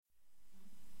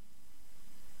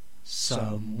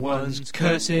Someone's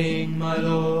cursing my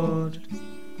lord.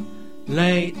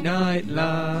 Late night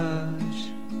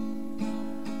large.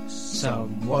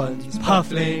 Someone's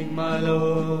puffling my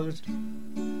lord.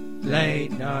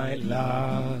 Late night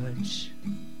large.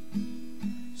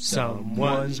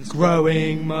 Someone's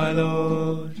growing my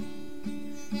lord.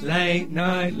 Late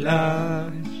night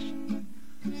large.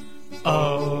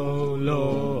 Oh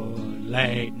Lord,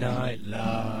 late night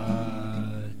large.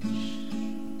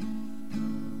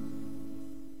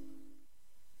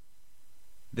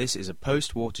 This is a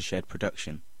post-Watershed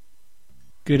production.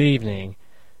 Good evening.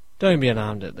 Don't be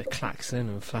alarmed at the klaxon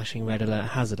and flashing red alert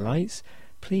hazard lights.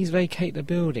 Please vacate the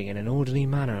building in an orderly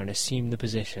manner and assume the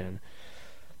position.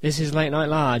 This is Late Night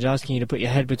Large, asking you to put your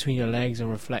head between your legs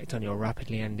and reflect on your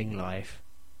rapidly ending life.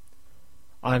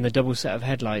 I am the double set of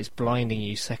headlights blinding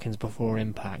you seconds before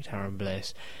impact, Aaron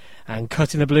Bliss. And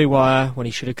cutting the blue wire when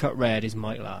he should have cut red is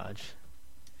Mike Large.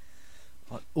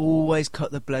 I always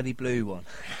cut the bloody blue one.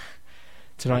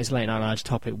 Tonight's Late Night Large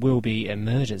topic will be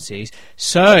emergencies.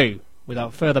 So,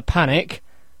 without further panic,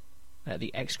 let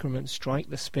the excrement strike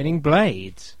the spinning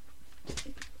blades.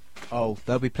 Oh,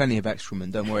 there'll be plenty of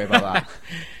excrement, don't worry about that.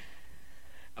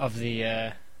 Of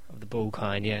the ball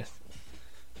kind, yes.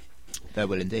 There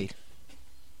will indeed.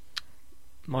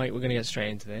 Mike, we're going to get straight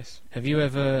into this. Have you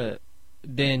ever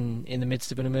been in the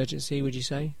midst of an emergency, would you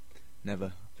say?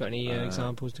 Never. Got any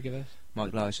examples to give us?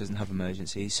 Mike Large doesn't have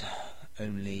emergencies.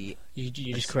 Only you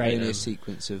just create a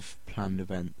sequence of planned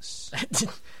events.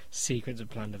 Sequence of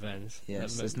planned events.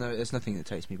 Yes, there's nothing that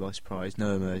takes me by surprise.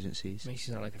 No emergencies. Makes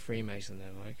you sound like a Freemason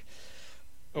there, Mike.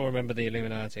 Or remember the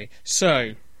Illuminati.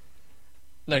 So,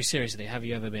 no, seriously, have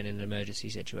you ever been in an emergency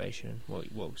situation?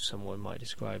 What someone might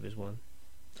describe as one?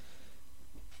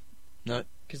 No.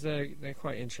 Because they're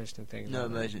quite interesting things. No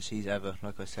emergencies ever,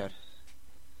 like I said.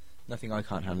 Nothing I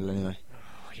can't handle anyway.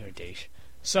 Oh, you're a douche.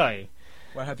 So,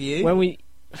 well, have you?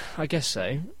 I guess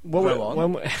so. Go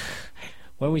on.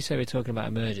 When we say we're talking about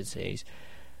emergencies,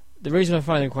 the reason I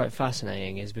find them quite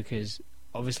fascinating is because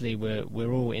obviously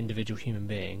we're all individual human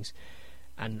beings,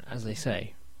 and as they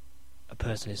say, a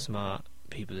person is smart,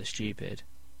 people are stupid,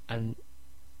 and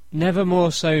never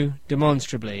more so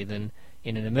demonstrably than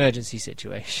in an emergency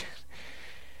situation.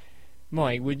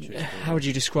 Mike, how would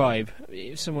you describe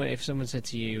if someone said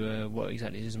to you, "What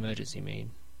exactly does emergency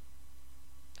mean?"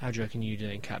 How do you reckon you'd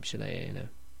encapsulate it in a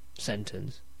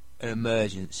sentence? An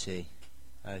emergency.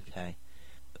 Okay.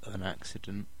 An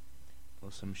accident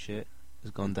or some shit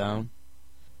has gone down.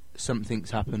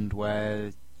 Something's happened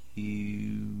where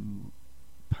you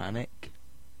panic.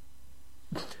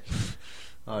 I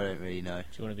don't really know. Do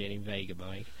you want to be any vaguer,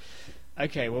 Mike?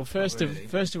 Okay, well, first of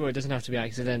all, it doesn't have to be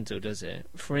accidental, does it?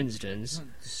 For instance,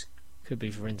 could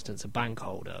be, for instance, a bank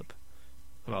hold-up.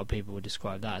 A lot of people would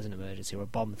describe that as an emergency or a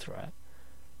bomb threat.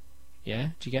 Yeah?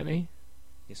 Do you get me?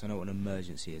 Yes, I know what an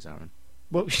emergency is, Aaron.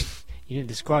 Well, you didn't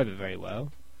describe it very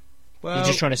well. Well, you're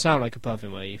just trying to sound like a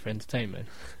puffin, were you, for entertainment?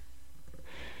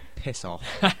 Piss off.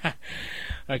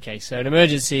 Okay, so an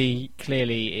emergency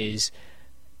clearly is,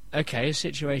 a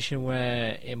situation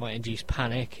where it might induce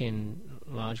panic in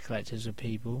large collectives of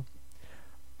people.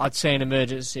 I'd say an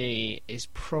emergency is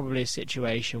probably a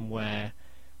situation where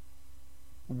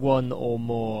one or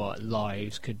more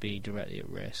lives could be directly at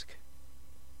risk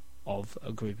of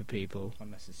a group of people.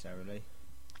 Not necessarily.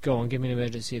 Go on, give me an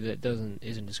emergency that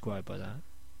isn't described by that.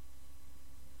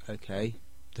 Okay.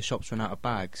 The shops run out of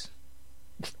bags.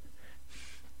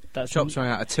 Shops run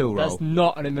out of till roll. That's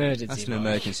not an emergency. That's an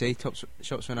emergency.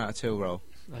 Shops run out of till roll.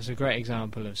 That's a great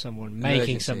example of someone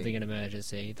making something an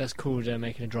emergency. That's called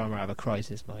making a drama out of a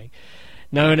crisis, Mike.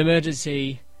 No, an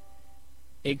emergency,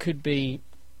 it could be,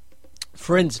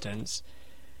 for instance,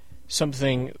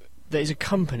 something that is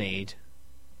accompanied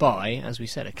by, as we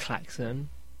said, a klaxon,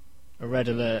 a red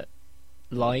alert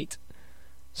light,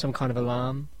 some kind of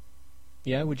alarm.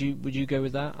 Yeah, would you go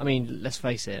with that? I mean, let's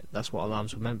face it, that's what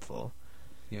alarms were meant for.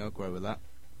 Yeah, I'll grow with that.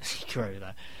 Grow with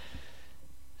that.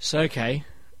 So, okay,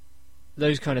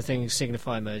 those kind of things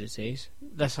signify emergencies.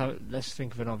 Let's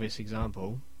think of an obvious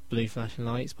example. Blue flashing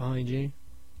lights behind you,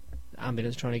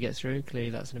 ambulance trying to get through. Clearly,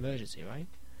 that's an emergency, right?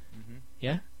 Mm-hmm.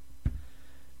 Yeah.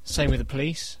 Same with the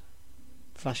police.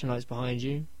 Flashing lights behind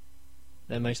you.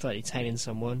 They're most likely tailing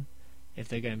someone if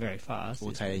they're going very fast.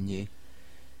 Or tailing you.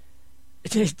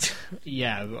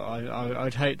 Yeah,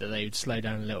 I'd hope that they would slow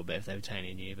down a little bit if they were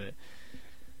tailing you, but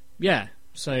yeah.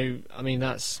 So I mean,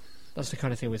 that's the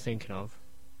kind of thing we're thinking of.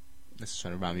 They're just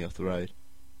trying to ram you off the road.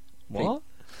 What?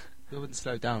 They wouldn't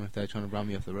slow down if they were trying to ram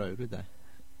you off the road, would they?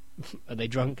 Are they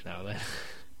drunk now then?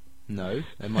 No,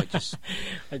 they might just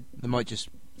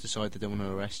decide they don't want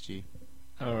to arrest you.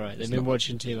 All right, they've It's been not-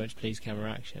 watching too much Police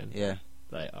Camera Action. Yeah,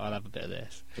 Like, I'll have a bit of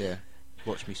this. yeah.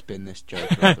 Watch me spin this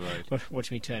joke around the road. Watch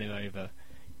me turn him over.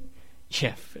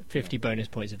 Yeah, 50 bonus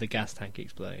points if the gas tank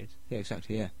explodes. Yeah,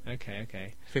 exactly, yeah.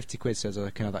 Okay. 50 quid says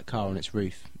I can have that car on its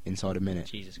roof inside a minute.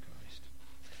 Jesus Christ.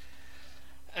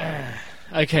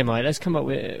 Okay, Mike, let's come up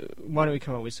with... Why don't we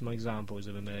come up with some examples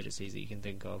of emergencies that you can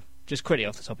think of? Just quickly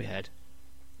off the top of your head.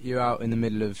 You're out in the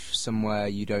middle of somewhere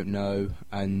you don't know,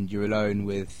 and you're alone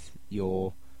with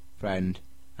your friend,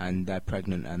 and they're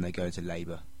pregnant and they go into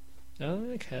labour. Oh,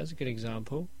 okay, that's a good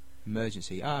example.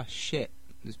 Emergency. Ah, shit.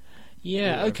 Yeah,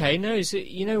 Yeah. okay, no, so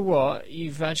you know what?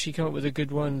 You've actually come up with a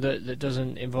good one that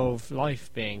doesn't involve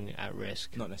life being at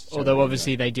risk. Not necessarily. Although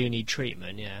obviously they do need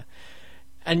treatment, yeah.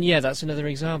 And yeah, that's another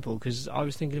example, because I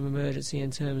was thinking of emergency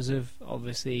in terms of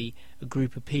obviously a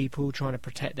group of people trying to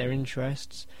protect their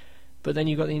interests. But then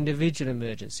you've got the individual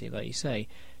emergency, like you say.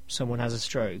 Someone has a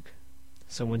stroke,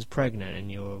 someone's pregnant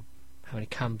and you're having a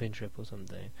camping trip or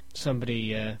something.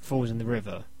 Somebody falls in the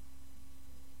river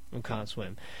and can't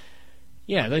swim.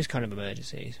 Yeah, those kind of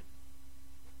emergencies.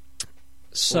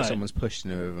 So, Or someone's pushed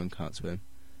in a river and can't swim.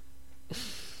 I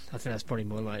think that's probably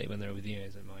more likely when they're with you,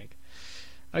 isn't it, Mike?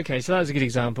 Okay, so that's a good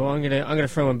example. I'm gonna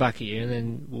throw one back at you, and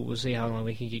then we'll see how long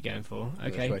we can keep going for. I'm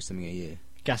gonna Okay. throw something at you.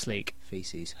 Gas leak.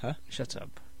 Feces. Huh? Shut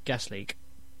up. Gas leak.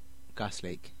 Gas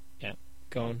leak.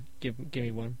 Go on. Give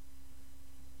me one.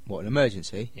 What, an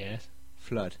emergency? Yes.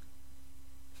 Flood.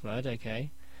 Flood.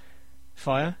 Okay.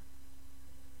 Fire.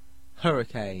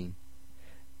 Hurricane.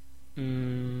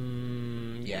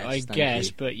 Yes, I thank guess,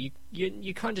 you. but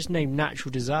you can't just name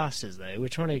natural disasters though. We're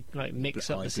trying to like mix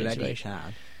up I the bloody situation.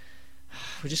 can.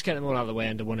 We're just getting them all out of the way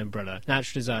under one umbrella.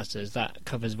 Natural disasters, that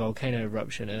covers volcano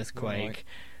eruption, earthquake,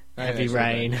 heavy it's all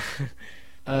rain.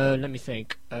 Let me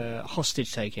think.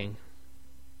 Hostage taking,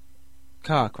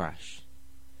 Car crash.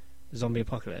 zombie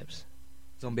apocalypse.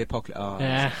 Zombie apocalypse. Oh,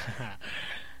 Yeah.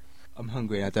 I'm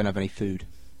hungry and I don't have any food.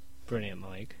 Brilliant,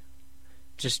 Mike.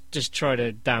 Just try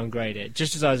to downgrade it.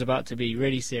 Just as I was about to be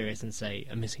really serious and say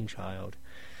a missing child,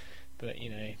 but you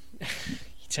know,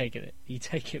 you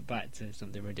take it back to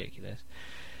something ridiculous.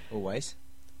 Always.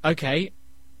 Okay.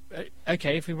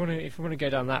 If we want to go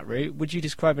down that route, would you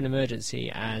describe an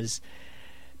emergency as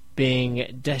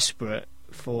being desperate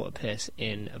for a piss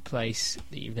in a place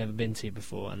that you've never been to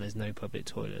before and there's no public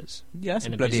toilets? Yeah, that's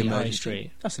In a a bloody busy high emergency.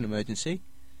 street. That's an emergency.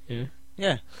 Yeah.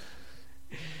 Yeah.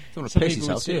 Don't want to Some piss people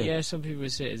would yourself, see, do you? yeah, some people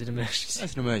would see it as an emergency.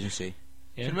 That's an emergency.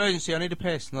 Yeah? It's an emergency. I need a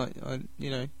piss. Like,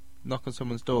 knock on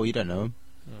someone's door. You don't know them.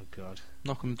 Oh God.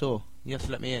 Knock on the door. You have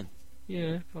to let me in.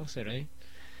 Yeah, possibly.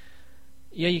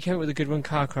 Yeah, you came up with a good one.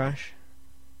 Car crash.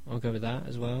 I'll go with that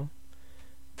as well.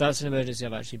 That's an emergency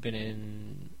I've actually been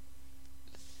in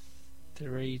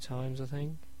 3 times, I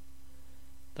think.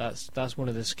 That's one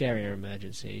of the scarier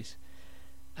emergencies,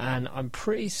 and I'm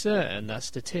pretty certain that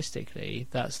statistically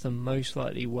that's the most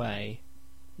likely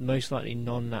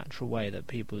non-natural way that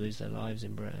people lose their lives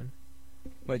in Britain.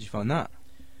 Where'd you find that?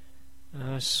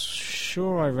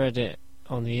 Sure, I read it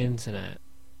on the internet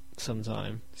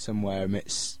sometime. Somewhere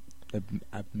amidst Or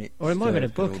it might have been a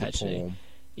book, all the actually. porn.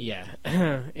 Yeah,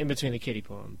 in between the kiddie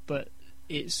porn, but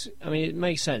it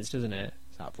makes sense, doesn't it?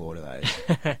 It's out of order, that is.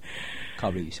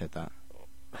 Can't believe you said that.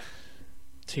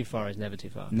 Too far is never too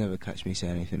far. Never catch me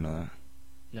saying anything like that.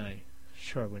 No,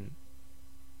 sure I wouldn't.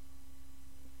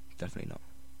 Definitely not.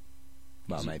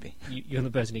 Well, maybe. You're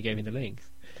the person who gave me the link.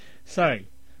 So,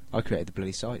 I created the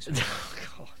bloody sites. oh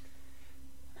God,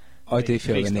 I do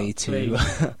feel please the stop, need to.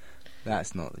 please.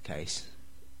 That's not the case.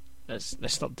 let's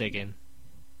stop digging,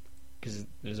 because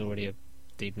there's already a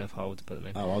deep enough hole to put them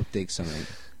in. Oh, I'll dig something.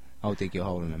 I'll dig your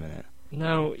hole in a minute.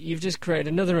 Now you've just created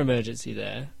another emergency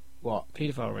there. What?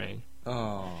 Paedophile ring.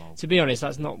 Oh. To be honest,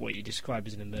 that's not what you describe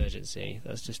as an emergency.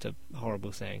 That's just a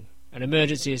horrible thing. An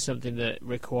emergency is something that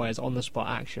requires on-the-spot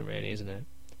action, really, isn't it?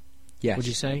 Yes. Would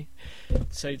you say?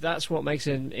 So that's what makes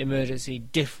an emergency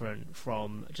different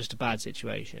from just a bad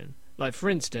situation. Like, for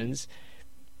instance,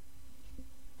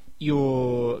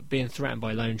 you're being threatened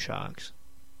by loan sharks.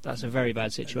 That's a very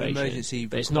bad situation. An emergency,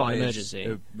 but it's not an requires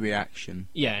emergency. A reaction.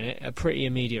 Yeah, and a pretty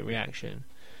immediate reaction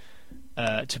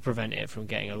to prevent it from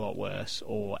getting a lot worse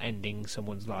or ending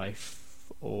someone's life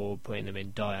or putting them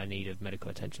in dire need of medical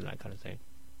attention, that kind of thing.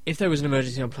 If there was an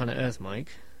emergency on planet Earth, Mike,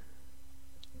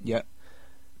 Yep.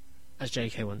 as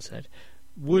JK once said,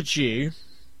 would you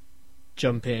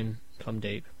jump in plumb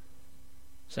deep,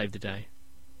 save the day?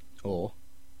 Or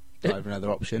do I have another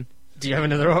option? Do you have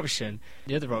another option?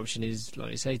 The other option is,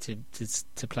 like you say,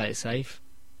 to play it safe,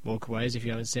 walk away as if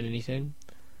you haven't seen anything,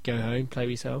 go home, play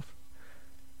with yourself.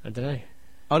 I don't know.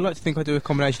 I'd like to think I do a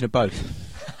combination of both.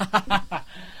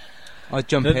 I'd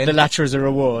jump in. The latter as a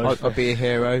reward. I'd be a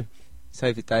hero.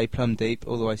 Save the day, plumb deep,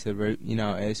 all the way to the route. You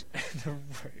know how it is. The route.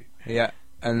 Yeah,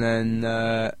 and then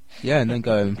and then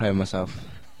go home and play with myself.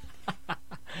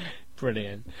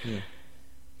 Brilliant. Yeah.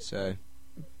 So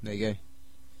there you go.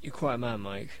 You're quite a man,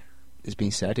 Mike. It's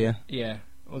been said, yeah. Yeah.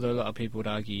 Although a lot of people would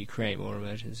argue you create more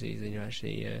emergencies than you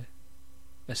actually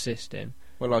assist in.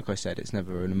 Well, like I said, it's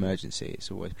never an emergency.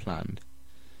 It's always planned.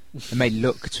 It may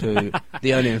look to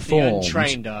the uninformed, the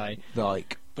untrained eye,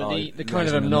 like. But the kind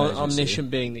of omniscient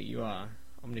being that you are,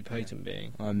 omnipotent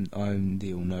being. I'm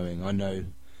the all-knowing.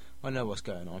 I know what's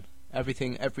going on.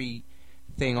 Everything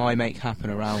I make happen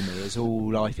around me is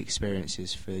all life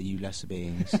experiences for you lesser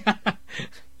beings.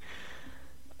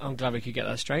 I'm glad we could get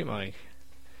that straight, Mike.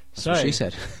 That's what she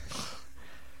said.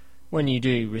 When you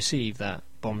do receive that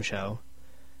bombshell,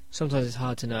 sometimes it's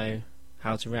hard to know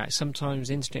how to react. Sometimes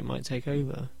instinct might take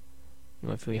over. You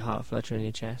might feel your heart flutter in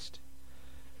your chest.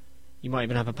 You might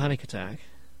even have a panic attack.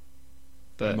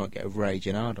 But you might get a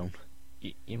raging hard-on.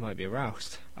 You might be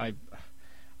aroused. I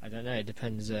don't know. It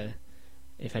depends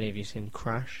if any of you seen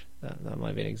Crash. That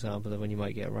might be an example of when you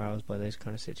might get aroused by those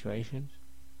kind of situations.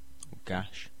 Or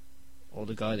Gash. Or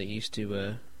the guy that used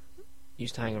to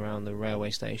hang around the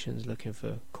railway stations looking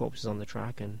for corpses on the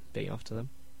track and beat off to them.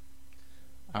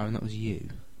 Aaron, that was you.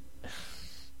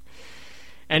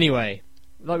 Anyway,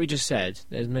 like we just said,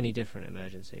 there's many different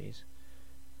emergencies.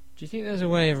 Do you think there's a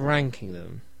way of ranking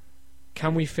them?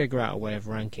 Can we figure out a way of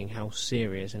ranking how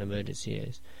serious an emergency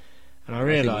is? And I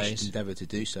think we should endeavour to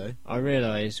do so. I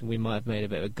realise we might have made a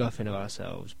bit of a guffin of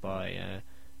ourselves by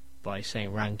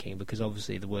saying ranking, because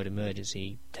obviously the word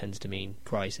emergency tends to mean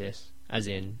crisis, as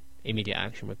in immediate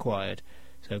action required.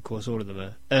 So of course all of them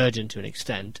are urgent to an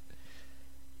extent.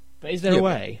 But is there a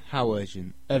way? How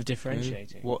urgent? Of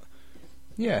differentiating? What?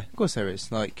 Yeah, of course there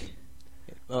is. Like,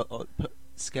 on a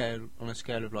scale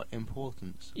of like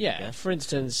importance. Yeah. For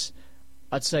instance,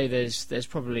 I'd say there's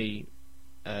probably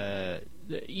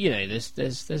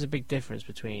there's a big difference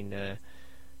between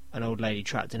an old lady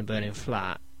trapped in a burning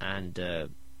flat and a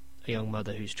young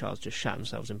mother whose child's just shat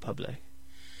themselves in public.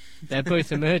 They're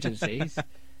both emergencies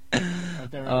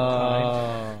of their own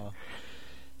kind.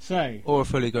 So, or a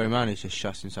fully grown man who's just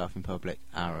shut himself in public.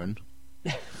 Aaron.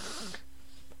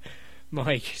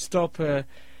 Mike, stop it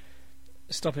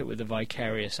with the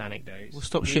vicarious anecdotes. Well,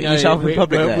 stop shitting yourself in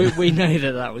public then. We know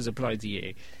that was applied to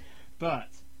you. But,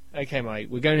 okay, Mike,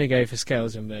 we're going to go for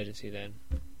scales of emergency then.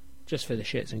 Just for the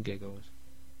shits and giggles.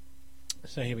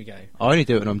 So here we go. I only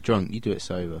do it when I'm drunk. You do it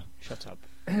sober. Shut up.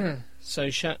 So,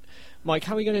 Mike,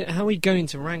 how are we going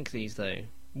to rank these though?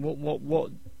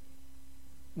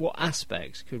 What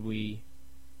aspects could we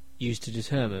use to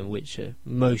determine which are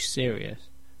most serious?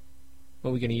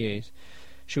 What are we going to use?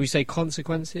 Should we say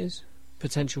consequences?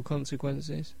 Potential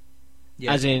consequences?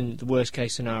 Yeah. As in the worst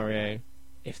case scenario,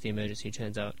 if the emergency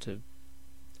turns out to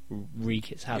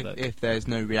wreak its havoc. If there's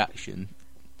no reaction.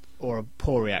 Or a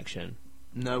poor reaction.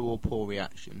 No or poor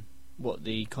reaction. What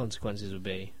the consequences would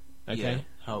be. Okay?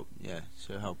 So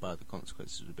how bad the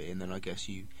consequences would be, and then I guess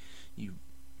you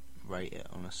rate it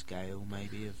on a scale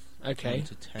maybe of 1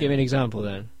 to 10. Give me an example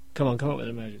then. Come up with an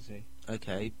emergency.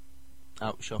 Okay.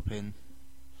 Out shopping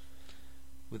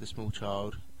with a small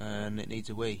child and it needs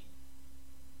a wee.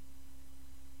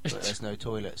 But there's no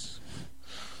toilets.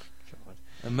 God.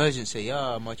 Emergency,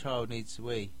 my child needs a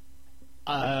wee.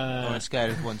 On a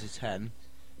scale of 1 to 10.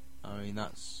 I mean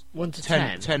that's 1 to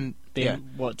 10. 10 being, yeah.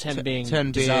 What 10 being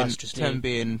 10 disastrously? 10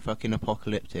 being fucking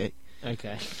apocalyptic.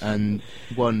 Okay. And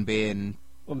 1 being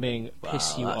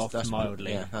piss you off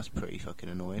mildly. Yeah, that's pretty fucking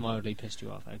annoying. Mildly pissed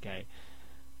you off. Okay.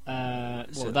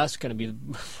 That's going to be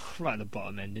right at the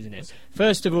bottom end, isn't it?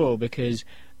 First of all, because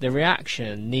the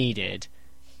reaction needed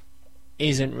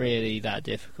isn't really that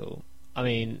difficult. I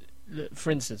mean,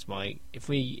 for instance, Mike, if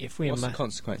we what's the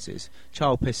consequences?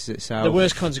 Child pisses itself. The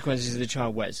worst consequences is the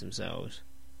child wets themselves.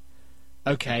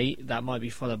 Okay, that might be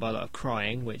followed by a lot of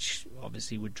crying, which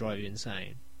obviously would drive you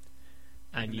insane.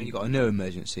 And you got a new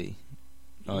emergency.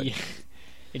 Like, yeah,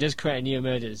 it does create a new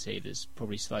emergency that's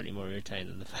probably slightly more irritating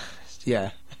than the first. Yeah.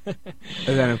 And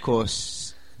then, of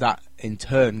course, that in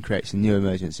turn creates a new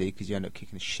emergency because you end up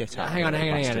kicking the shit out of Hang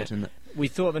on. We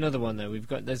thought of another one, though.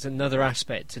 There's another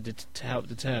aspect to help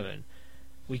determine.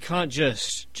 We can't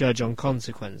just judge on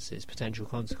consequences, potential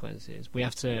consequences. We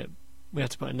have to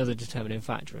put another determining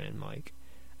factor in, Mike.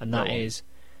 And that is,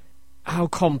 how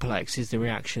complex is the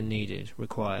reaction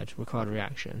required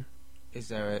reaction? Is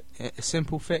there a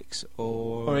simple fix,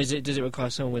 or does it require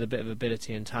someone with a bit of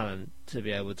ability and talent to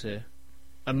be able to,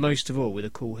 and most of all with a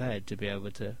cool head to be able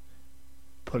to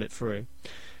pull it through?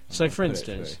 So, for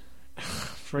instance,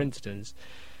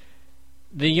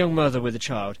 the young mother with a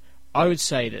child, I would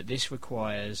say that this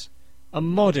requires a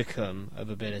modicum of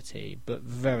ability, but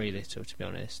very little, to be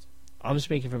honest. I'm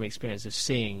speaking from experience of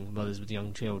seeing mothers with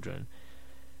young children.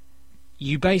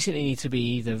 You basically need to be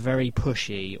either very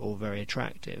pushy or very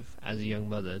attractive as a young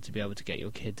mother to be able to get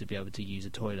your kid to be able to use a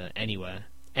toilet anywhere.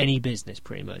 Any business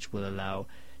pretty much will allow,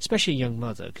 especially a young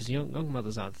mother, because young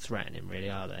mothers aren't threatening, really,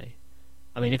 are they?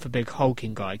 I mean, if a big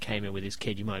hulking guy came in with his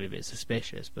kid, you might be a bit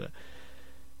suspicious, but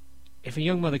if a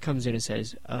young mother comes in and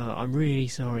says, I'm really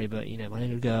sorry, but, you know, my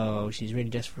little girl, she's really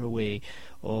desperate for a wee,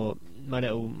 or my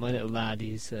little lad,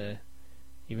 he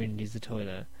really needs the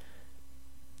toilet.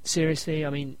 Seriously, I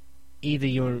mean, either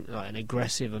you're like an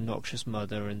aggressive, obnoxious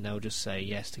mother and they'll just say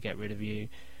yes to get rid of you,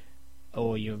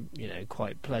 or you're, you know,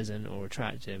 quite pleasant or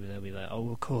attractive and they'll be like,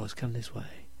 oh, of course, come this way.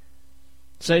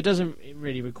 So it doesn't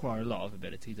really require a lot of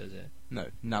ability, does it? No,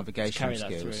 navigational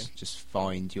skills. Just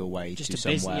find your way just to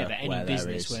somewhere but any where business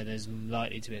there is. where there's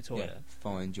likely to be a toilet. Yeah,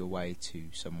 find your way to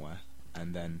somewhere,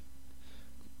 and then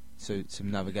so some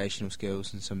navigational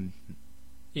skills and some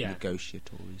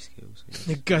negotiatory skills. I guess.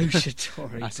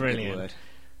 Negotiatory, That's brilliant, a good word.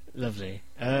 Lovely.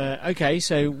 Okay,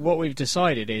 so what we've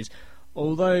decided is,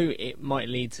 although it might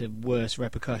lead to worse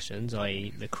repercussions,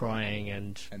 i.e. the crying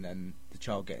and then the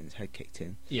child getting his head kicked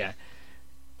in. Yeah.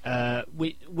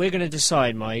 We're going to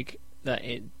decide, Mike, that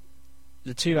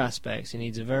the two aspects, it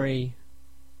needs a very,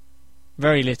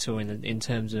 very little in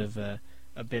terms of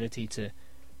ability to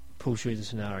pull through the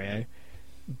scenario,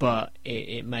 but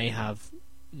it may have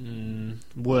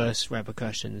worse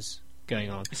repercussions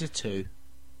going on. It's a 2.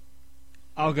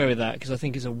 I'll go with that because I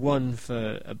think it's a 1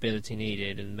 for ability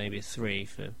needed and maybe a 3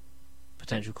 for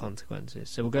potential consequences.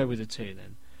 So we'll go with a 2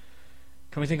 then.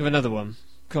 Can we think of another one?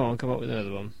 Come up with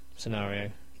another one.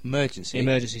 Scenario.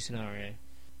 Emergency scenario.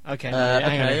 Okay.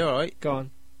 Okay, alright. Go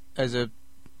on. As a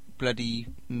bloody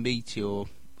meteor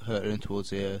hurtling towards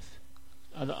the Earth.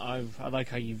 I like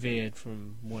how you veered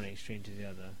from one extreme to the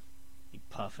other. You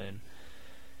puffin.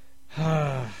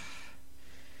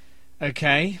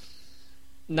 Okay.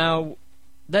 Now,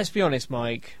 let's be honest,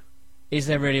 Mike. Is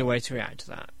there really a way to react to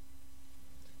that?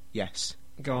 Yes.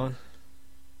 Go on.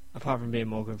 Apart from being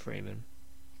Morgan Freeman.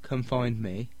 Come find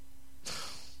me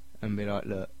and be like,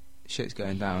 look, shit's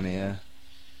going down here,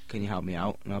 can you help me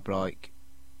out? And I'll be like,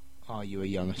 are you a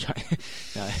young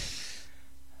attractive? No.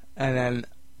 And then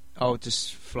I'll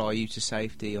just fly you to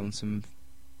safety on some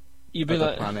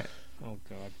other planet. Oh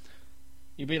God.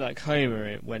 You'd be like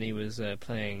Homer when he was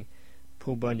playing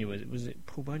Paul Bunyan. Was it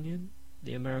Paul Bunyan?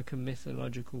 The American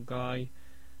mythological guy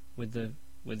with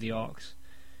the ox.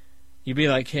 You'd be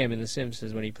like him in The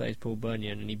Simpsons when he plays Paul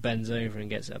Bunyan and he bends over and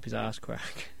gets up his ass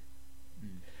crack.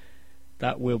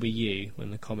 That will be you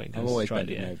when the comic comes. I'm always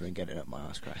bending over and getting up my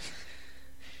ass crack.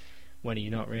 When are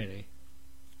you not really?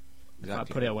 Exactly. I'll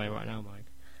put it away right now, Mike.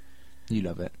 You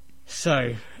love it.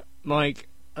 So, Mike,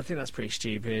 I think that's pretty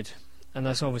stupid. And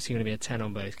that's obviously going to be a 10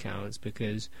 on both counts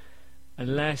because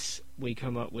unless we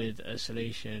come up with a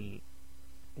solution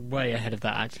way ahead of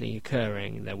that actually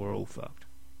occurring, then we're all fucked.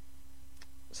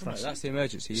 So right, that's the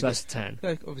emergency. So that's 10.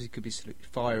 There obviously could be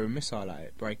fire a missile at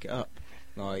it, break it up.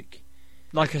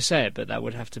 Like I said, but that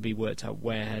would have to be worked out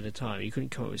way ahead of time. You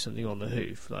couldn't come up with something on the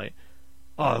hoof, like,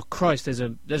 oh Christ, there's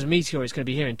a meteor, it's going to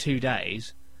be here in 2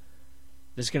 days.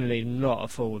 There's going to need a lot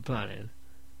of forward planning.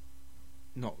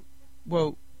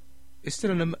 Well, it's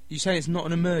still you say it's not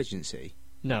an emergency?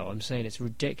 No, I'm saying it's a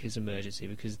ridiculous emergency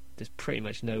because there's pretty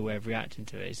much no way of reacting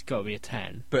to it. It's got to be a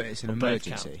 10. But it's an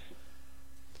emergency.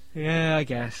 Yeah, I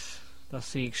guess. That's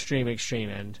the extreme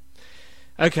end.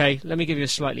 Okay, let me give you a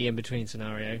slightly in-between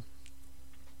scenario.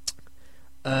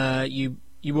 You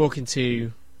walk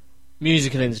into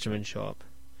musical instrument shop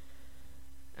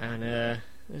and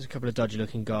there's a couple of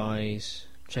dodgy-looking guys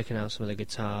checking out some of the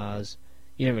guitars.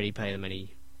 You don't really pay them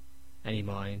any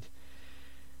mind.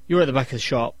 You're at the back of the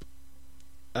shop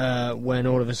when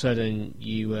all of a sudden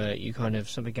you kind of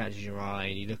something catches your eye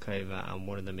and you look over and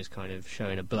one of them is kind of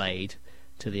showing a blade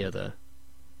to the other.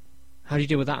 How do you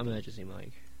deal with that emergency,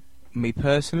 Mike? Me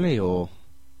personally, or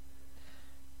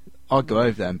I'd go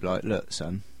over there and be like, look,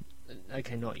 son.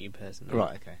 Okay, not you personally.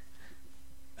 Right, okay.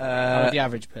 How would the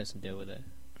average person deal with it?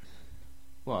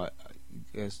 Well,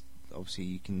 I guess obviously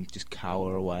you can just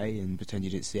cower away and pretend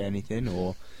you didn't see anything,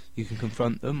 or you can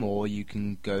confront them, or you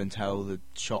can go and tell the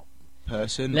shop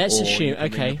person. Let's or assume, you can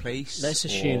ring okay, the police, let's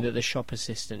assume that the shop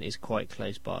assistant is quite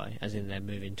close by, as in they're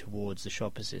moving towards the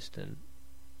shop assistant,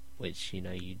 which, you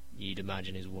know, you'd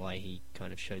imagine is why he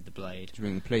kind of showed the blade. Just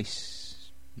ring the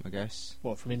police, I guess.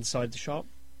 What, from inside the shop?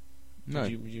 No.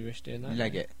 Would you wish doing that?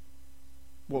 Leg it.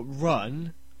 What,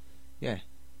 run? Yeah.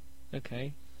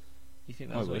 Okay. You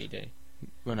think that's what you do?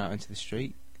 Run out into the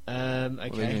street. Okay. What are they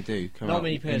going to do? Come Not out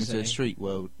me into personally. the street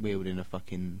wielding a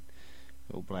fucking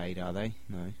little blade, are they?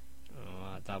 No.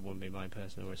 Oh, that wouldn't be my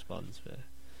personal response, but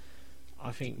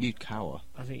I think You'd cower.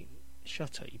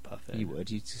 shut up, you puffin. You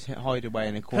would. You'd just hide away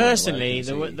in a corner. Personally,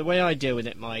 the way I deal with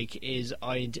it, Mike, is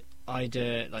I'd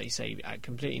like you say, act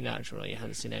completely naturally,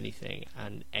 hadn't seen anything,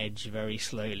 and edge very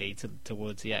slowly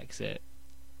towards the exit,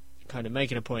 kind of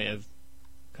making a point of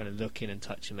kind of looking and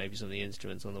touching maybe some of the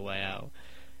instruments on the way out.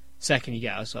 Second, you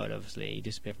get outside, obviously, you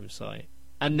disappear from sight,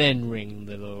 and then ring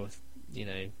the law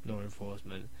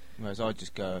enforcement. Whereas I'd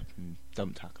just go up and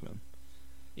dump tackle them.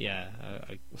 Yeah,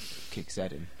 Kick his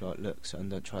head in. Like, look, son,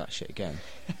 don't try that shit again.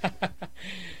 I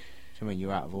mean,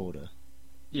 you're out of order.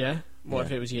 yeah. What Yeah.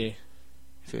 if it was you?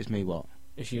 If it was me, what?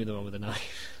 If you were the one with the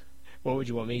knife, what would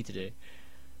you want me to do?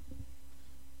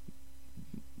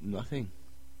 Nothing.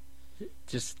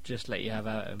 Just let you have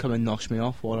at him. Come and nosh me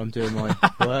off while I'm doing my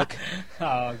work. Oh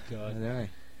I god. don't know.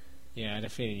 Yeah, I had a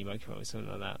feeling you might come up with something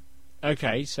like that.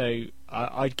 Okay, so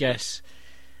I'd guess.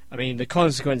 I mean, the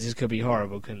consequences could be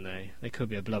horrible, couldn't they? They could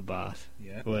be a bloodbath.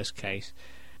 Yeah. Worst case.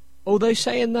 Although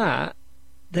saying that,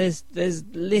 there's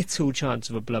little chance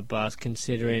of a bloodbath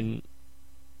considering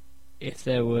if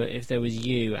there was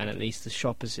you and at least the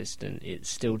shop assistant, it's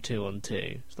still 2 on 2.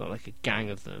 It's not like a gang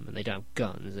of them and they don't have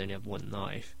guns. They only have one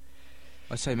knife.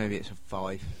 I'd say maybe it's a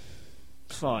 5.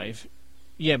 5.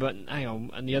 Yeah, but hang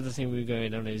on. And the other thing we were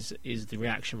going on is the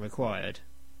reaction required.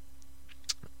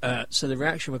 So the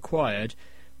reaction required,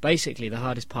 basically the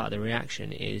hardest part of the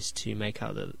reaction is to make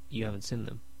out that you haven't seen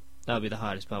them. That would be the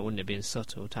hardest part, wouldn't it? Being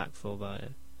subtle, tactful about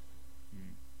it.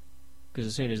 Because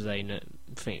as soon as they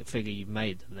figure you've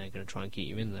made them, they're going to try and keep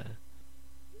you in there.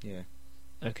 Yeah.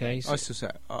 Okay. So I still say,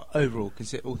 overall,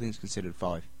 all things considered,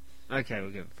 5. okay, we'll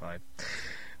give it 5.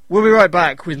 We'll be right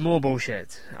back with more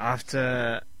bullshit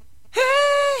after. Hey,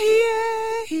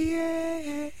 yeah,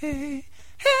 yeah, hey,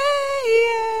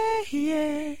 yeah,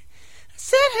 yeah. I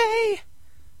said, hey,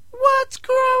 what's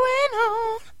growing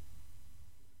on?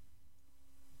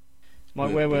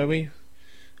 Mike, where were we?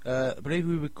 I believe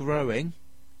we were growing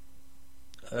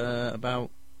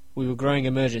about We were growing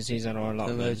emergencies and our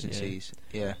allotment. emergencies,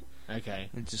 yeah. Okay.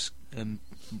 And just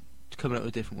coming up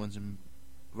with different ones and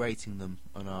rating them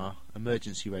on our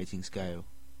emergency rating scale,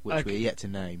 which Okay. we're yet to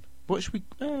name. What should we?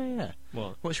 Yeah.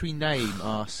 What? What should we name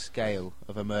our scale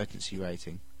of emergency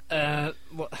rating?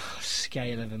 What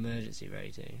scale of emergency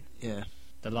rating? Yeah.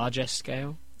 The largest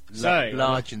scale? So-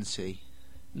 Largency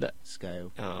The-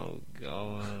 scale. Oh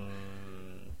god.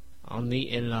 On the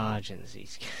emergency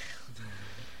scale.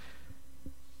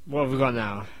 What have we got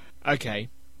now? Okay.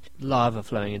 Lava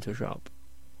flowing into a shop.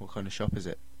 What kind of shop is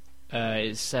it?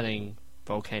 It's selling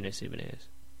volcano souvenirs.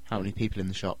 How many people in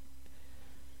the shop?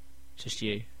 Just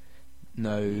you.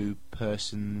 No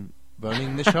person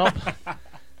running the shop.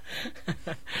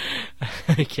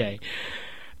 Okay.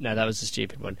 No, that was a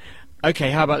stupid one. Okay,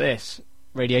 how about this?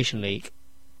 Radiation leak.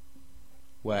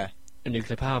 Where? A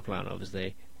nuclear power plant,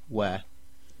 obviously. Where?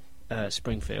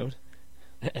 Springfield.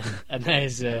 And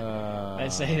there's,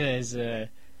 let's say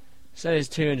there's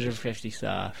 250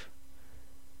 staff,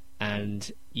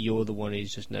 and you're the one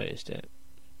who's just noticed it.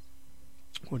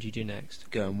 What do you do next?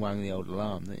 Go and wang the old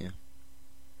alarm, don't you?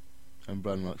 And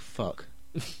run like fuck.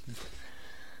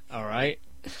 Alright.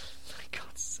 For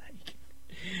God's sake.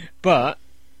 But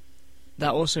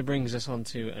that also brings us on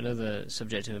to another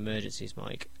subject of emergencies,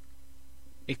 Mike.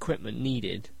 Equipment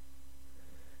needed.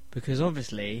 Because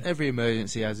obviously... Every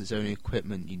emergency has its own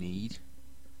equipment you need.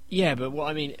 Yeah, but what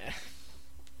I mean...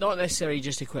 Not necessarily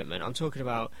just equipment. I'm talking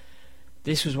about...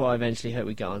 This was what I eventually hope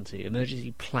we got onto.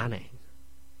 Emergency planning.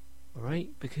 Alright?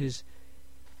 Because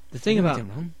the thing What about... have we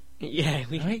done wrong? Yeah,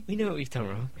 Right? we know what we've done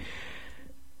wrong.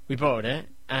 We borrowed it,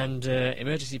 and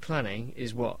emergency planning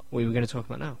is what we were going to talk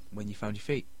about now. When you found your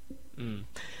feet. Mm.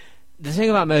 The thing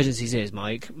about emergencies is,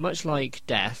 Mike, much like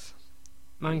death,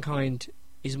 mankind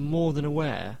is more than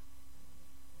aware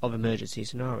of emergency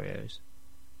scenarios.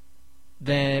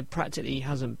 There practically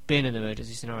hasn't been an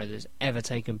emergency scenario that's ever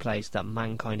taken place that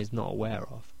mankind is not aware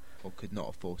of. Or could not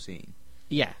have foreseen.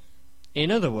 Yeah. In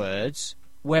other words,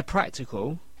 where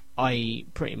practical, i.e.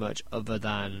 pretty much other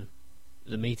than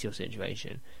the meteor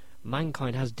situation,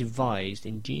 mankind has devised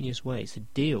ingenious ways to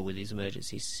deal with these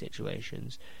emergency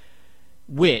situations,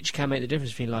 which can make the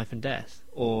difference between life and death,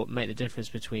 or make the difference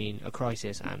between a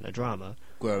crisis and a drama.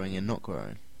 Growing and not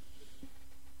growing.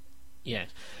 Yes.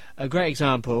 A great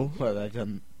example... Well, they've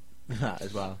done that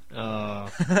as well.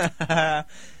 Oh,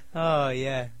 Oh,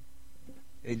 yeah.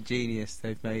 Ingenious.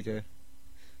 They've made a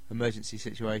emergency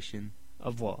situation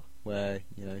of what? where,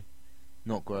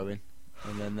 not growing.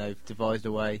 And then they've devised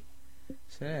a way.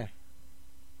 So, yeah.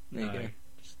 There you no. go.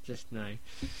 Just no.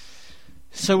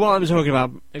 So what I'm talking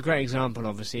about, a great example,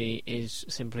 obviously, is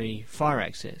simply fire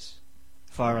exits,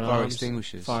 fire alarms,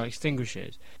 Fire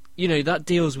extinguishers. You know, that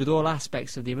deals with all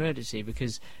aspects of the emergency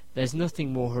because there's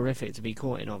nothing more horrific to be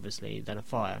caught in, obviously, than a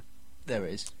fire. There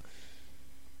is.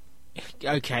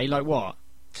 Okay, like what?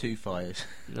 2 fires.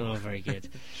 Oh, very good.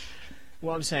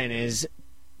 What I'm saying is,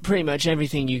 pretty much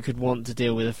everything you could want to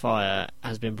deal with a fire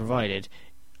has been provided.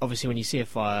 Obviously, when you see a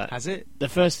fire, Has it? the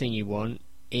first thing you want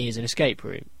is an escape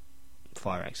route,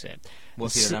 fire exit.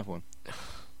 What if you don't have one?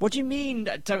 What do you mean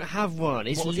don't have one?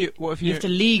 It's What if you have to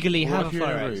legally what have if a you're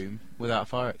fire in a exit. room without a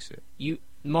fire exit?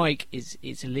 Mike,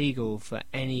 it's illegal for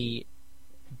any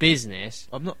business.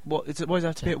 I'm not. Why does it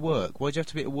have to be at work? Why do you have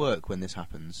to be at work when this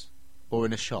happens, or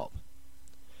in a shop?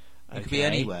 It could be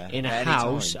anywhere. In a at any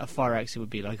house, time. a fire exit would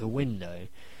be like a window.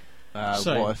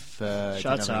 So, what if? it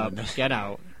Shut didn't have up. any windows? Get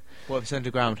out. What if it's an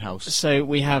underground house? So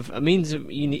we have a means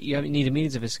of you need a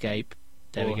means of escape.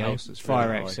 There Or we a go. house that's Fire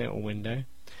really high. exit or window.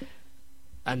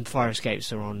 And fire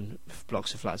escapes are on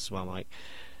blocks of flats as well, Mike.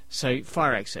 So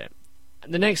fire exit.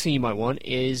 The next thing you might want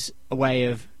is a way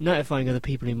of notifying other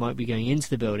people who might be going into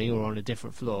the building or on a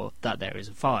different floor that there is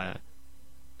a fire.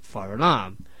 Fire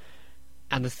alarm.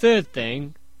 And the third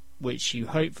thing, which you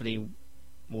hopefully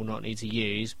will not need to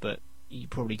use, but you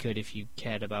probably could if you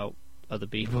cared about other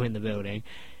people in the building,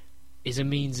 is a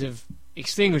means of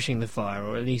extinguishing the fire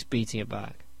or at least beating it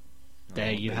back.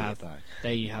 There you have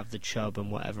the chub and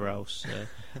whatever else.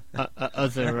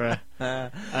 Other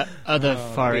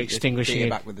fire Beat extinguishing it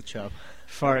back with the chub.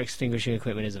 fire extinguishing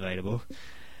equipment is available.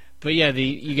 But yeah,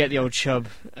 you get the old chub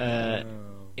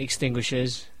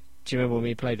extinguishers. Do you remember when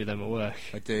we played with them at work?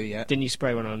 I do, yeah. Didn't you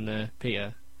spray one on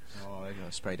Peter? Oh, I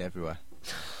got sprayed everywhere.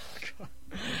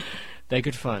 They're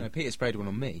good fun. No, Peter sprayed one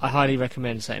on me. I highly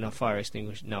recommend setting off fire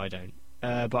extinguishers. No, I don't.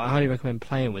 But I highly recommend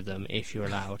playing with them if you're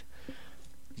allowed.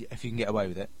 If you can get away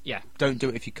with it. Yeah. Don't do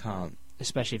it if you can't.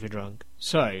 Especially if you're drunk.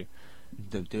 So,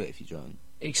 Don't do it if you're drunk.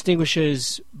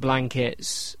 extinguishers,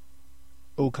 blankets,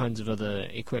 all kinds of other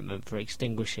equipment for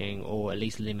extinguishing or at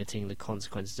least limiting the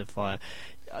consequences of fire.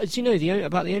 Do you know, the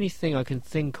only thing I can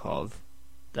think of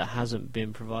that hasn't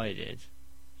been provided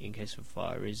in case of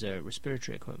fire is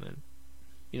respiratory equipment.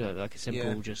 You know, like a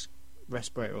simple just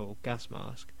respirator or gas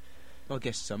mask. Well, I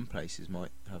guess some places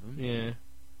might have them. Yeah,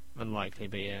 unlikely,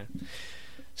 but yeah.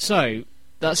 So,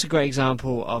 that's a great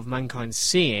example of mankind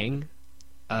seeing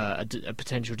a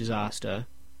potential disaster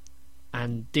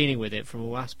and dealing with it from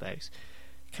all aspects.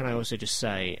 Can I also just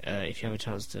say, if you have a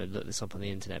chance to look this up on the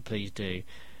internet, please do.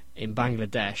 In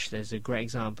Bangladesh, there's a great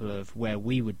example of where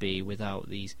we would be without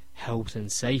these health and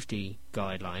safety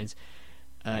guidelines.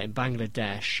 In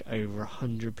Bangladesh, over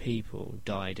 100 people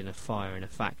died in a fire in a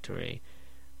factory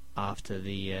after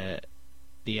the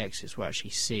exits were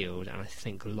actually sealed and I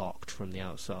think locked from the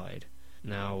outside.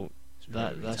 Now,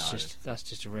 that's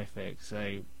just horrific.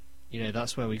 So, you know,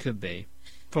 that's where we could be.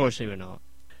 Fortunately, we're not.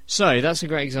 So, that's a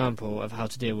great example of how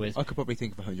to deal with... I could probably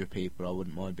think of 100 people. I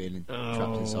wouldn't mind being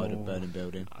trapped inside a burning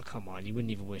building. Oh, come on, you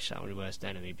wouldn't even wish that on your worst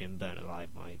enemy being burnt alive,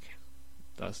 Mike.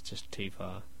 That's just too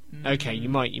far. Okay, you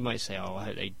might say, oh,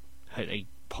 I hope they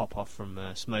pop off from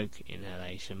smoke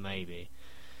inhalation, maybe.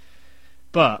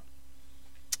 But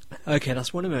okay,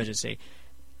 that's one emergency.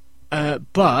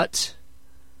 But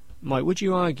Mike, would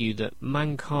you argue that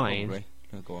mankind Probably.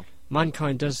 No, go on.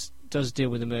 mankind does deal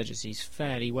with emergencies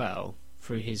fairly well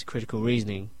through his critical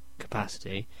reasoning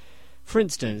capacity? For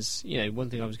instance, you know, one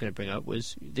thing I was going to bring up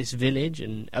was this village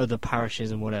and other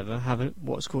parishes and whatever have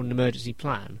what's called an emergency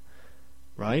plan,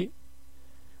 right?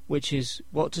 Which is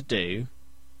what to do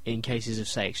in cases of,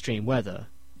 say, extreme weather,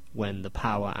 when the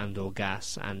power and or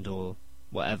gas and or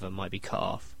whatever might be cut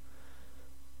off,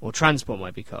 or transport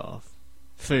might be cut off,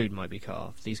 food might be cut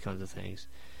off, these kinds of things.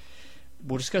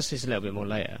 We'll discuss this a little bit more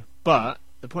later. But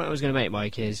the point I was going to make,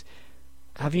 Mike, is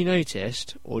have you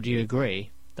noticed, or do you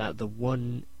agree, that the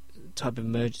one type of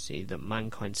emergency that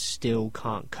mankind still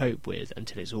can't cope with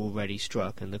until it's already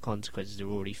struck and the consequences are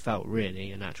already felt,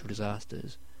 really, are natural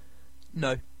disasters?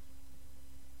 No.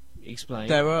 Explain.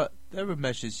 There are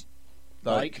measures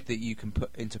Like? that you can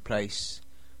put into place,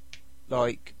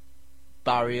 like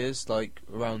barriers, like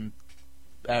around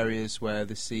areas where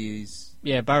the seas.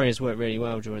 Yeah, barriers worked really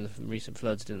well during the recent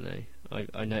floods, didn't they?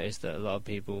 I noticed that a lot of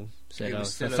people said,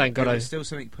 thank God There was still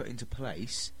something put into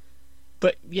place.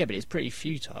 But it's pretty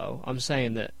futile. I'm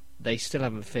saying that they still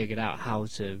haven't figured out how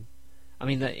to... I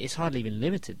mean, it's hardly even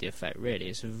limited, the effect, really.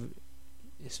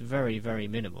 It's very, very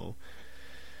minimal.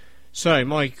 So,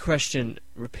 my question,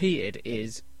 repeated,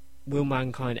 is will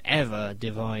mankind ever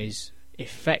devise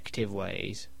effective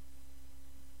ways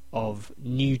of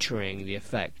neutering the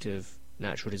effect of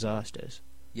natural disasters?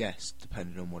 Yes,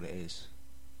 depending on what it is.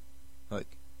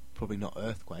 Like, probably not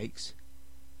earthquakes.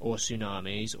 Or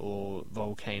tsunamis, or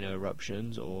volcano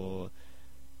eruptions, or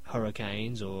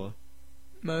hurricanes, or...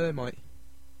 No, they might.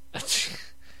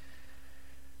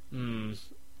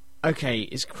 Okay,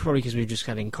 it's probably because we've just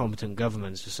had incompetent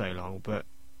governments for so long, but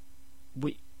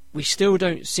we still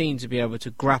don't seem to be able to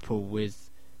grapple with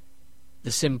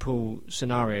the simple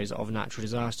scenarios of natural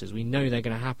disasters. We know they're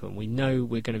going to happen. We know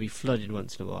we're going to be flooded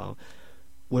once in a while.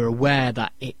 We're aware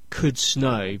that it could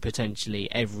snow potentially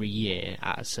every year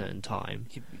at a certain time.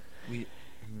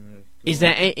 Is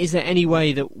there any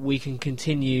way that we can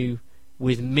continue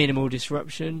with minimal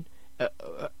disruption?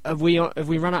 Have we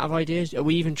run out of ideas? Are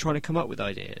we even trying to come up with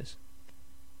ideas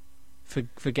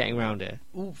for getting around it?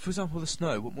 Well, for example, the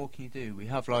snow. What more can you do? We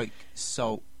have like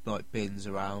salt bins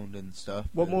around and stuff.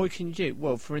 What more can you do?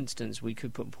 Well, for instance, we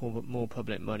could put more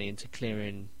public money into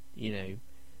clearing,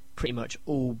 pretty much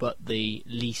all but the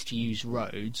least used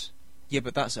roads. Yeah,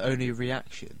 but that's only a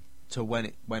reaction to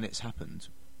when it's happened.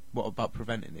 What about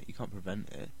preventing it? You can't prevent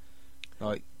it.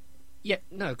 Yeah,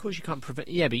 no, of course you can't prevent...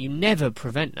 Yeah, but you never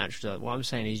prevent natural disasters. What I'm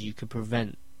saying is you could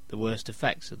prevent the worst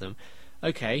effects of them.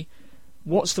 Okay,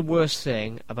 what's the worst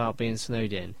thing about being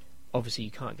snowed in? Obviously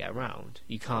you can't get around.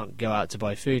 You can't go out to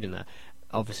buy food in that.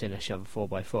 Obviously unless you have a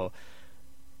 4x4.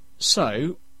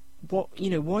 So,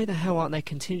 why the hell aren't there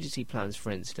contingency plans, for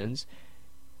instance?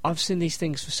 I've seen these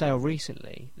things for sale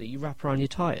recently that you wrap around your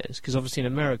tyres. Because obviously in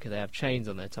America they have chains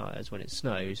on their tyres when it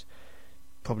snows.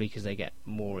 Probably because they get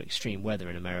more extreme weather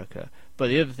in America. But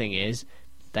the other thing is,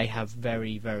 they have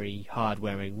very, very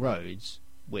hard-wearing roads,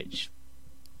 which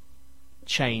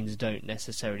chains don't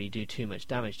necessarily do too much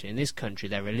damage to. In this country,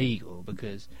 they're illegal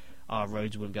because our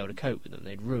roads wouldn't be able to cope with them.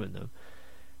 They'd ruin them.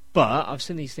 But I've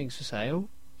seen these things for sale.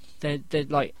 They're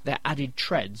added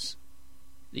treads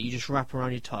that you just wrap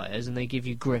around your tyres, and they give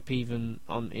you grip even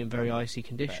in very icy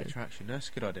conditions. Better traction. That's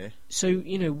a good idea. So,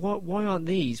 why aren't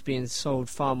these being sold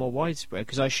far more widespread?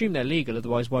 Because I assume they're legal,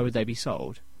 otherwise why would they be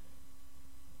sold?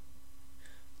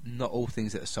 Not all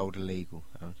things that are sold are legal.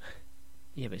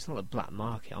 Yeah, but it's not a black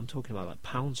market. I'm talking about like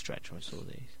Pound Stretch. I saw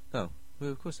these. Oh,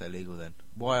 well, of course they're legal then.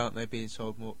 Why aren't they being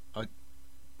sold more? I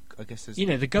guess there's...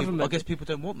 the government... I guess people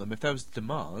don't want them. If there was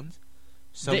demand...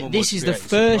 This is the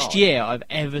first year I've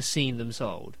ever seen them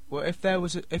sold. Well,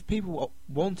 if people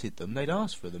wanted them, they'd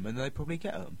ask for them, and they'd probably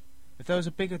get them. If there was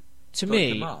a bigger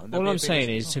demand, all I'm saying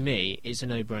is, to me, it's a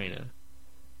no-brainer.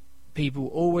 People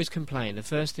always complain. The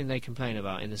first thing they complain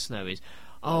about in the snow is,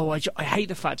 I hate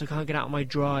the fact I can't get out on my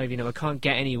drive. I can't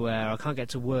get anywhere. I can't get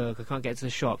to work. I can't get to the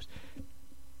shops.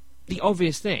 The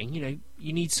obvious thing,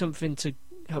 you need something to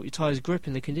help your tyres grip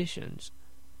in the conditions.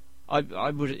 I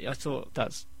thought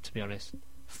that's, to be honest,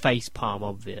 face-palm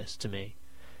obvious to me.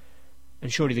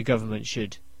 And surely the government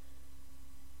should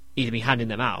either be handing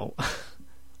them out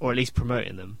or at least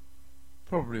promoting them.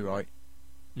 Probably right.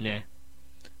 Yeah.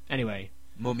 Anyway.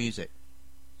 More music.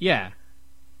 Yeah.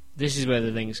 This is where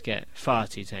the things get far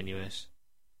too tenuous.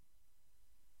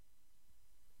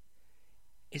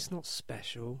 It's not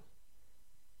special.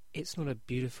 It's not a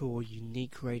beautiful or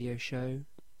unique radio show.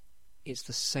 It's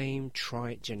the same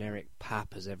trite, generic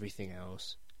pap as everything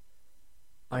else.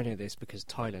 I know this because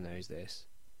Tyler knows this.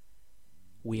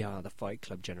 We are the Fight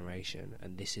Club generation,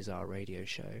 and this is our radio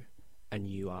show, and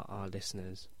you are our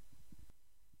listeners.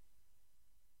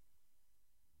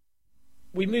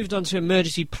 We moved on to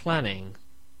emergency planning,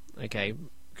 okay?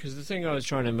 Because the thing I was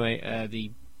trying to make,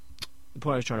 the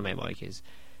point I was trying to make, Mike, is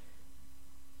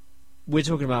we're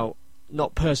talking about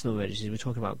not personal emergencies, we're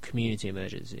talking about community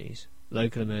emergencies.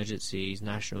 Local emergencies,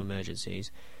 national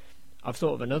emergencies. I've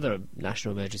thought of another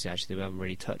national emergency actually that we haven't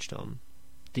really touched on.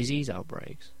 Disease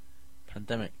outbreaks.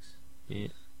 Pandemics.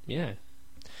 Yeah.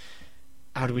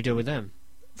 How do we deal with them?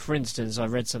 For instance, I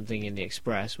read something in the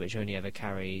Express which only ever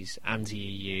carries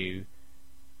anti-EU,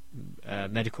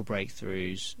 medical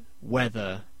breakthroughs,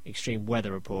 extreme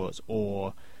weather reports,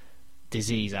 or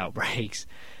disease outbreaks.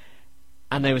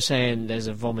 And they were saying there's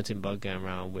a vomiting bug going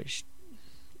around, which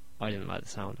I didn't like the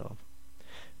sound of.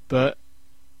 But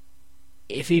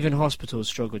if even hospitals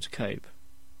struggle to cope,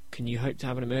 can you hope to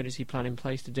have an emergency plan in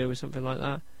place to deal with something like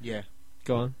that? Yeah.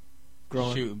 Go on.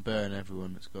 Shoot and burn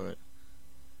everyone that's got it.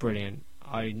 Brilliant.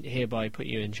 I hereby put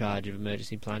you in charge of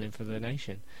emergency planning for the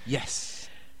nation. Yes.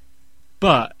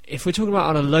 But if we're talking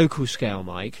about on a local scale,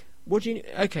 Mike, what do you...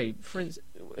 Okay, for instance,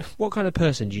 what kind of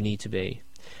person do you need to be?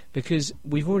 Because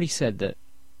we've already said that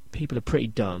people are pretty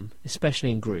dumb,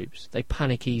 especially in groups. They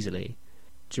panic easily.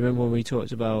 Do you remember when we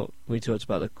talked about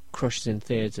the crushes in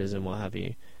theatres and what have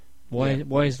you?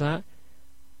 Why is that?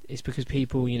 It's because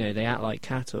people, they act like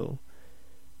cattle.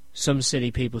 some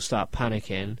silly people start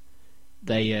panicking.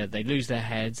 They lose their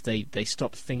heads. They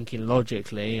stop thinking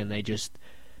logically, and they just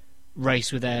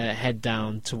race with their head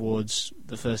down towards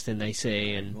the first thing they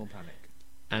see, and More panic.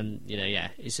 and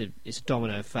it's a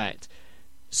domino effect.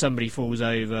 Somebody falls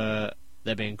over,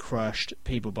 they're being crushed.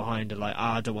 People behind are like,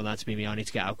 I don't want that to be me. I need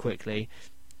to get out quickly.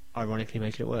 Ironically,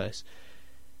 making it worse.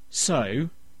 So,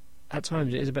 at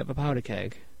times, it is a bit of a powder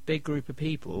keg. Big group of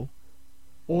people.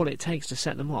 All it takes to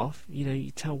set them off,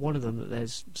 you tell one of them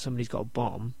that somebody's got a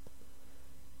bomb.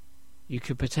 You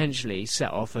could potentially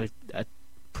set off a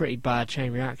pretty bad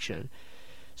chain reaction.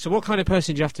 So what kind of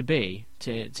person do you have to be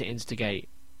to instigate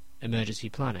emergency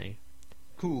planning?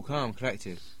 Cool, calm,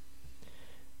 collected.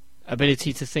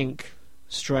 Ability to think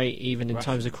straight even in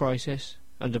Rational. times of crisis,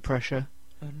 under pressure?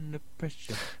 Under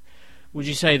pressure. Would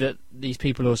you say that these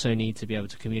people also need to be able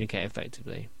to communicate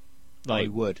effectively? I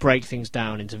would. Break things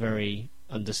down into very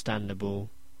understandable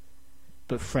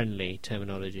but friendly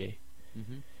terminology.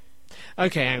 Mm-hmm.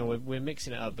 Okay, hang on, we're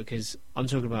mixing it up because I'm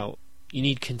talking about you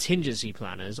need contingency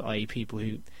planners, i.e. people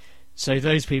who... So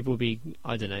those people will be,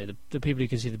 I don't know, the people who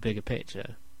can see the bigger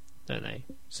picture, don't they?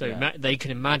 So Yeah. they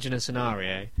can imagine a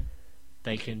scenario,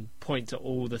 they can point to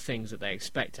all the things that they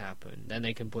expect to happen, then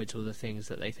they can point to all the things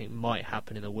that they think might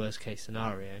happen in the worst case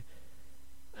scenario,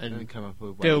 and come up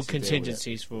with ways build to deal with it.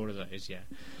 contingencies for all of those, yeah.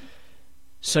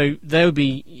 So they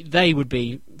would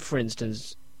be, for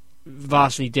instance,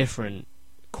 vastly different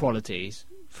qualities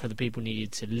for the people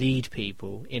needed to lead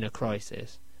people in a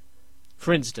crisis.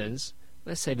 For instance,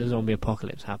 let's say the zombie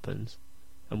apocalypse happens,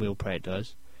 and we all pray it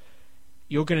does.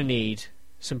 You're going to need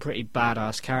some pretty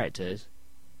badass characters,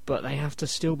 but they have to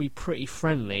still be pretty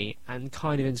friendly and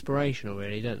kind of inspirational,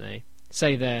 really, don't they?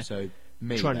 Say they're So,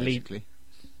 me, trying to lead- basically.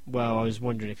 Well, I was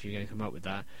wondering if you were going to come up with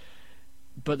that.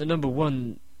 But the number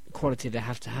one quality they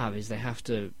have to have is they have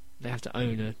to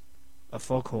own a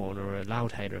foghorn or a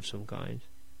loudhailer of some kind,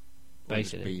 Or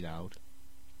just basically, be loud.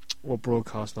 or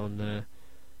broadcast on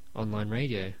online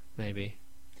radio, maybe.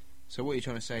 So what you're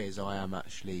trying to say is I am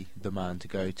actually the man to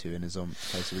go to in a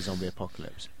case of a zombie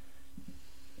apocalypse.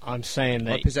 I'm saying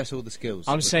that I possess all the skills.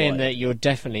 I'm saying required. that you're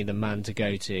definitely the man to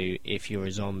go to if you're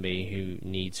a zombie who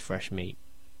needs fresh meat.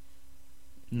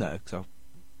 No, because I'll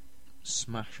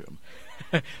smash them.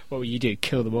 What will you do?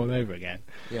 Kill them all over again?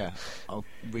 Yeah, I'll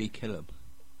re-kill them.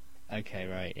 Okay,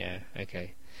 right, yeah,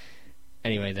 okay.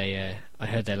 Anyway, I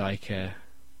heard they like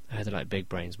big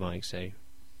brains, Mike. So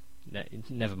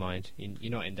never mind.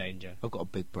 You're not in danger. I've got a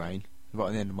big brain, right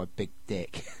on the end of my big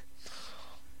dick.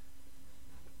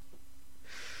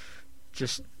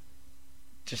 Just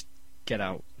get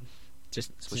out.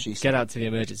 Just That's what she get said. out to the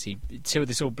emergency till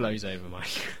this all blows over, Mike.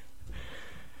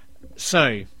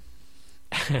 So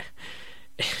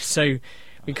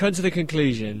we come to the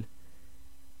conclusion.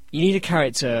 You need a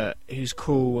character who's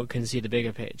cool, can see the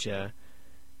bigger picture,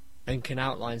 and can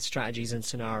outline strategies and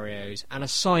scenarios, and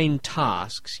assign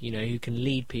tasks. Who can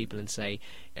lead people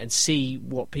and see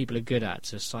what people are good at,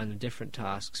 to assign them different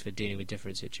tasks for dealing with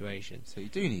different situations. So you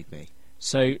do need me.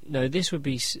 So no, this would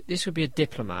be a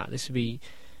diplomat. This would be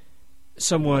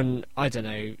someone, I don't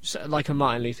know, like a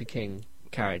Martin Luther King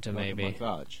character, maybe, Like my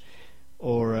Vaj.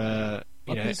 or a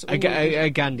possess all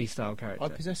of Gandhi style character. I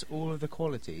possess all of the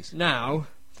qualities. Now,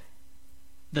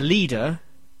 the leader,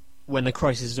 when the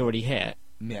crisis has already hit,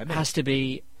 Yeah, me. has to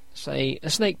be, say, a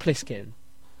Snake Plissken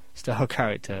style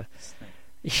character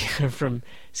from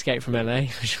Escape from LA,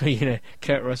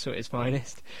 Kurt Russell at his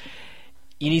finest.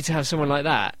 You need to have someone like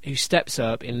that who steps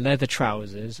up in leather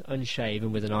trousers,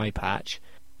 unshaven with an eye patch,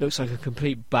 looks like a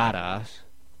complete badass,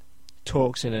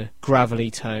 talks in a gravelly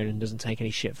tone and doesn't take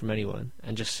any shit from anyone,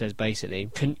 and just says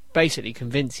can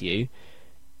convince you,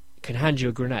 can hand you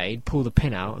a grenade, pull the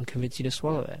pin out, and convince you to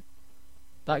swallow it.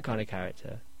 That kind of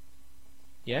character.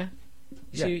 Yeah?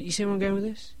 You see where I'm going with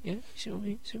this? Yeah? You see what I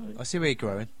mean? I see where you're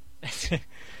growing.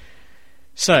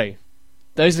 So,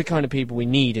 those are the kind of people we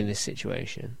need in this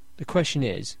situation. The question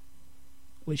is,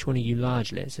 which one of you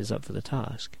largelets is up for the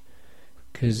task?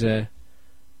 Because there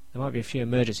might be a few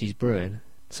emergencies brewing,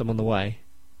 some on the way.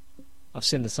 I've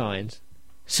seen the signs.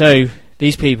 So,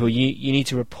 these people, you need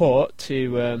to report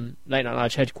to Late Night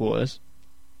Large headquarters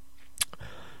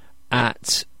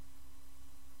at...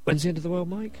 When's the end of the world,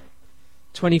 Mike?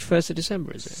 21st of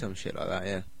December, is it? Some shit like that,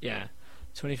 yeah. Yeah.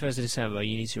 21st of December,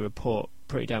 you need to report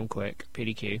pretty damn quick,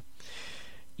 PDQ.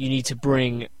 You need to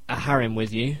bring a harem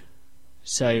with you,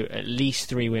 so at least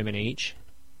 3 women each.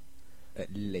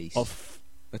 At least.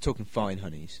 We're talking fine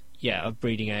honeys. Yeah, of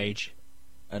breeding age.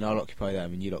 And I'll occupy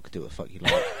them and you lot can do what the fuck you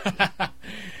like. I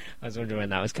was wondering when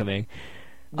that was coming.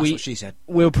 That's what she said.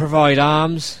 We'll provide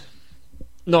arms,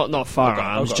 Not I've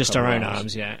firearms, got a just couple our of own arms.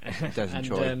 arms. Yeah. Desmond And,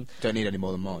 Troy. Don't need any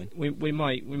more than mine. we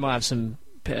might have some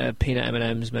peanut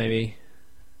M&Ms maybe.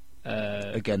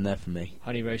 Again, they're for me.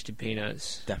 Honey roasted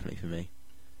peanuts. Definitely for me.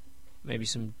 Maybe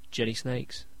some jelly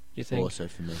snakes. Do you think? Also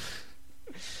for me.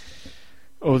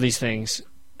 All these things.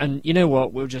 And you know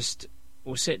what? We'll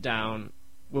sit down.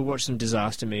 We'll watch some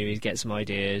disaster movies, get some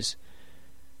ideas.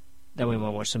 Then we might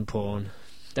watch some porn.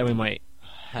 Then we might.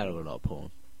 Hell of a lot of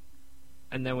porn.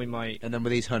 And then we might. And then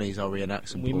with these honeys, I'll reenact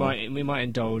some We porn. might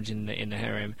indulge in the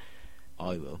harem.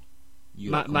 I will.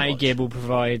 Matty Gibb will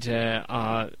provide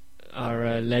our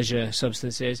leisure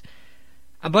substances,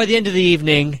 and by the end of the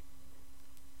evening,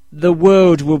 the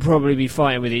world will probably be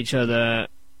fighting with each other.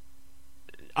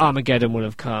 Armageddon will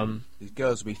have come. These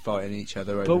girls will be fighting each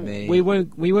other over But me. we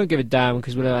won't give a damn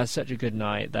because we'll have had such a good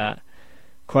night that,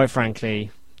 quite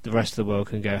frankly, the rest of the world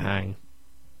can go hang.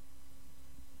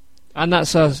 And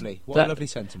that's us. Lovely. What a lovely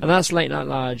sentiment. And that's Late Night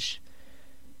Large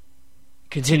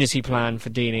contingency plan for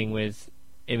dealing with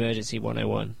Emergency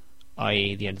 101,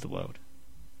 i.e. the end of the world.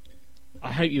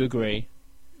 I hope you agree.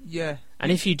 Yeah.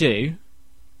 And if you do,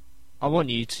 I want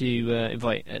you to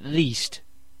invite at least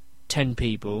 10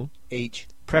 people, Each.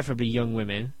 preferably young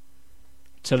women,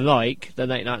 to like the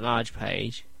Late Night Large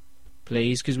page,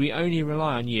 please, because we only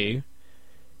rely on you.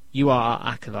 You are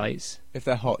our acolytes. If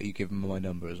they're hot, you give them my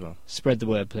number as well. Spread the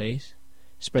word, please.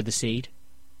 Spread the seed.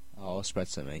 Oh, I'll spread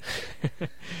some, mate.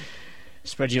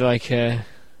 Spread you like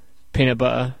peanut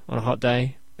butter on a hot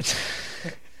day.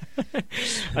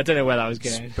 I don't know where that was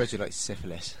going. Spread you like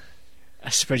syphilis. I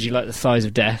spread you like the thighs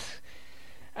of death.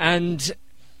 And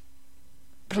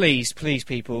please,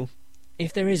 people,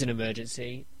 if there is an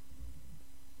emergency,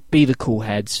 be the cool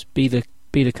heads, be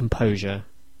the composure.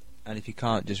 And if you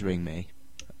can't, just ring me.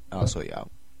 I'll sort you out.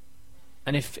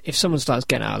 And if someone starts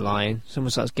getting out of line,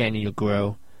 someone starts getting in your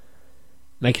grill,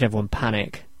 making everyone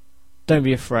panic, don't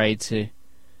be afraid to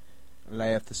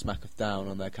Lay off the smack of down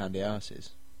on their candy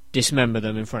asses. dismember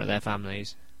them in front of their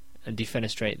families and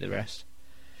defenestrate the rest.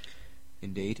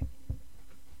 Indeed.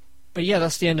 But yeah,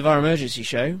 that's the end of our emergency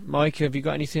show. Mike, have you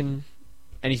got anything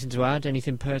to add?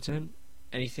 Anything pertinent?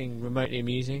 Anything remotely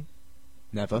amusing?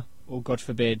 Never. Or, God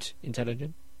forbid,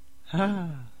 intelligent? Ha!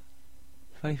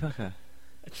 Funny fucker.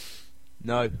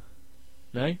 No.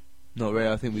 No? Not really.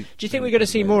 I think we. Do you think we're going to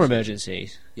see more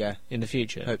emergencies Yeah. in the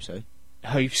future? Hope so.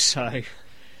 Hope so.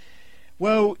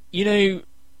 Well, you know,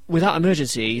 without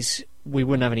emergencies, we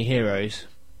wouldn't have any heroes.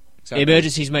 Exactly.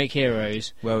 Emergencies make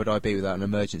heroes. Where would I be without an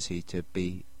emergency to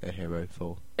be a hero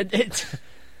for?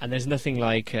 And there's nothing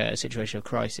like a situation of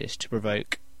crisis to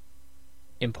provoke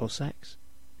impulse sex.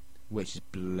 Which is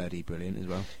bloody brilliant as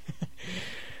well.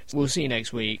 We'll see you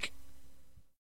next week.